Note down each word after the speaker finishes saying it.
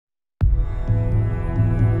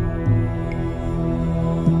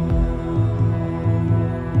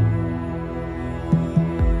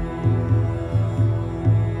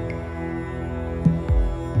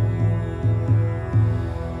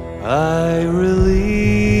release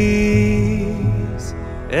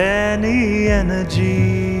any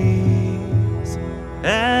energies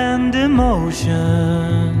and emotions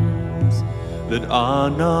that are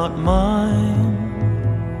not mine.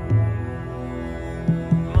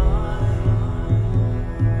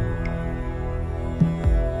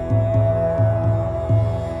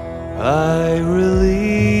 I release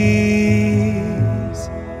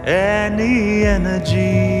any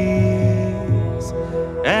energies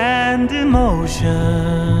and emotions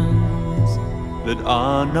that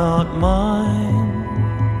are not mine.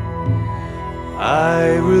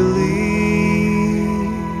 I release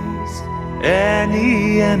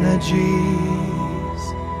any energies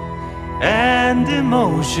and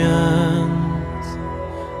emotions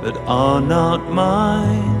that are not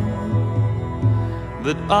mine.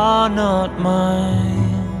 That are not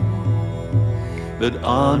mine, that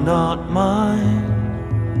are not mine,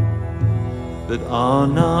 that are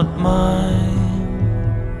not mine,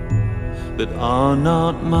 that are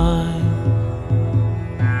not mine.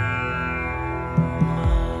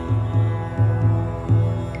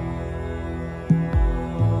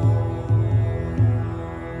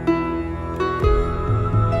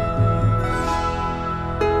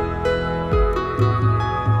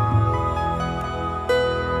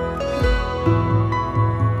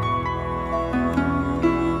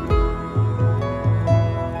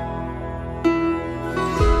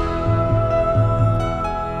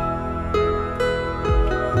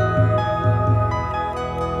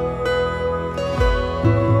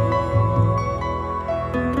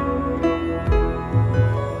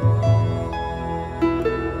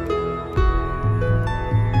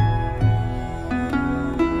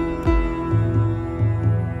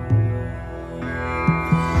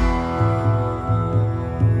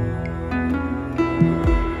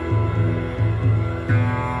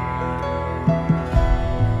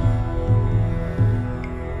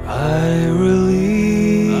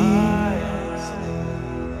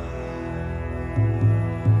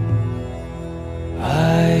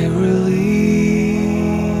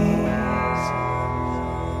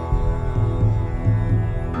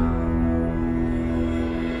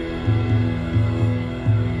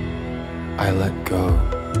 I let go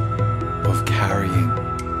of carrying.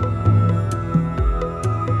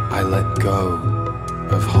 I let go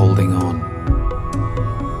of holding on.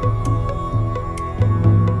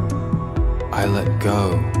 I let go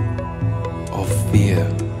of fear.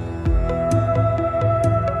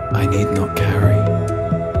 I need not carry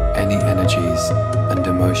any energies and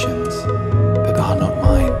emotions that are not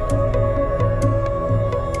mine.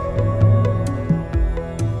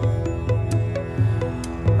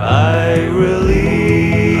 I release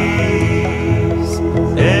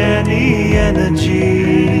any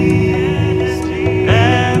energies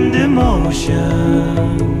and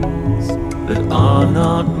emotions that are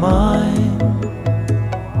not mine.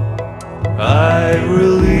 I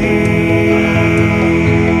release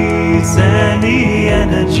any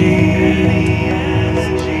energies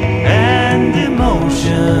and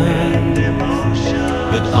emotions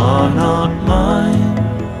that are not mine.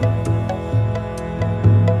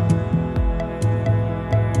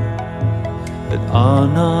 Are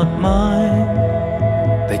not mine.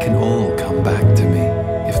 They can all come back to me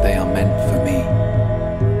if they are meant for me.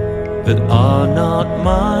 That are not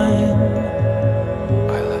mine.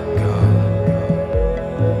 I let go.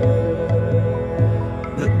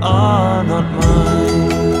 That are not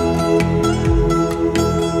mine.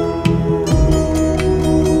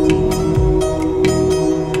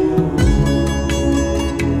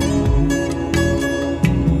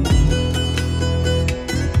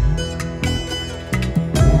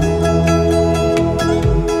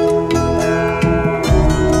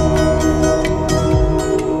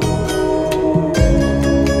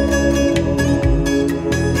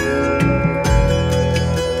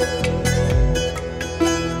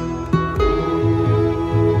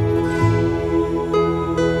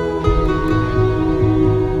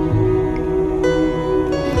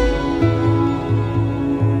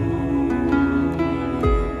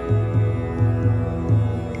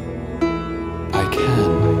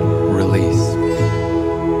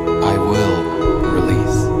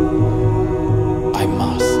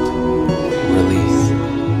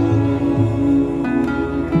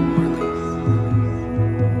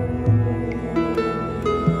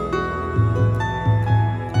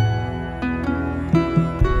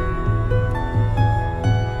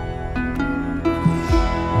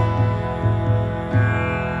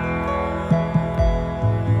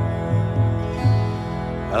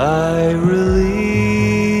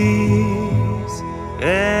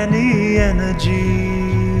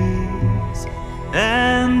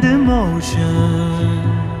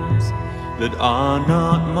 emotions that are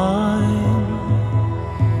not mine.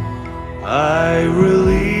 I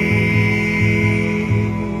release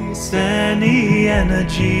any energies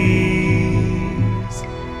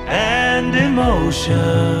and emotions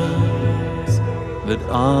that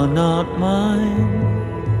are not mine.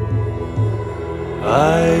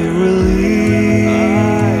 I release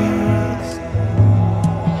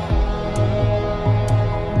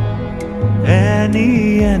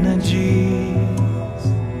any energies.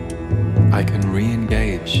 I can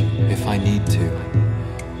re-engage if I need to.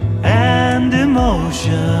 And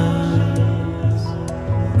emotions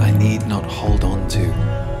I need not hold on to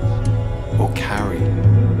or carry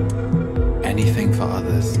anything for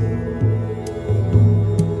others.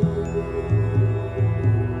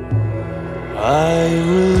 I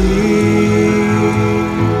release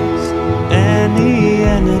any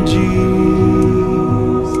energies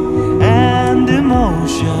and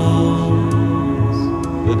emotions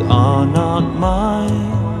that are not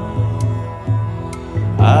mine.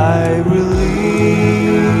 I release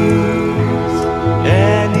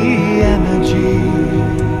any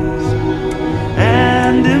energies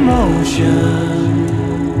and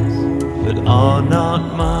emotions that are not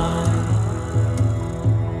mine.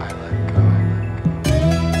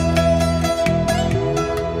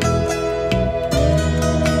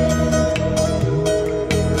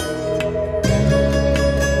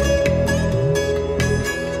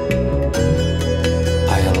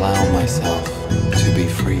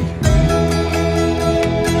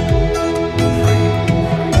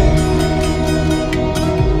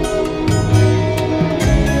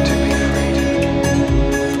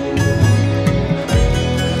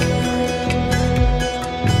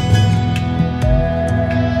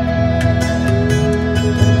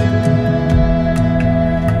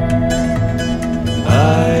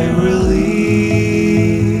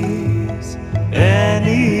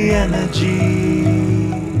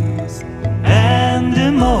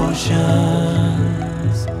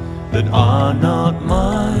 That are not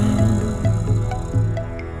mine.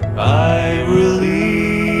 I release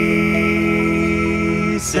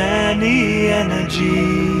any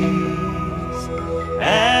energies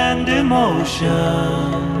and emotions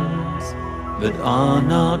that are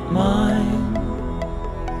not mine.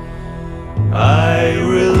 I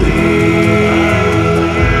release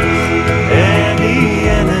any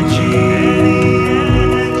energies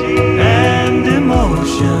and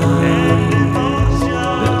emotions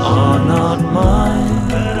are not mine.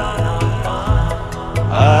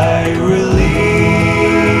 I release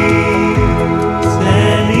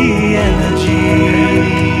any energy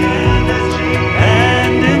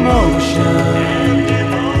and emotion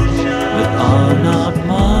that are not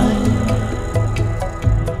mine.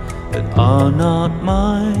 That are not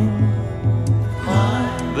mine.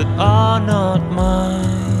 That are not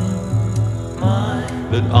mine.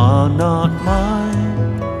 That are not mine.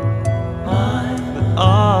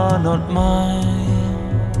 Are not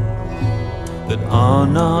mine, that are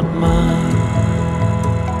not mine,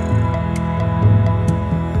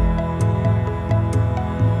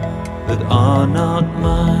 that are not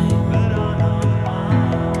mine,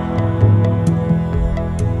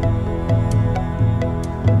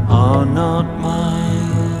 are not mine.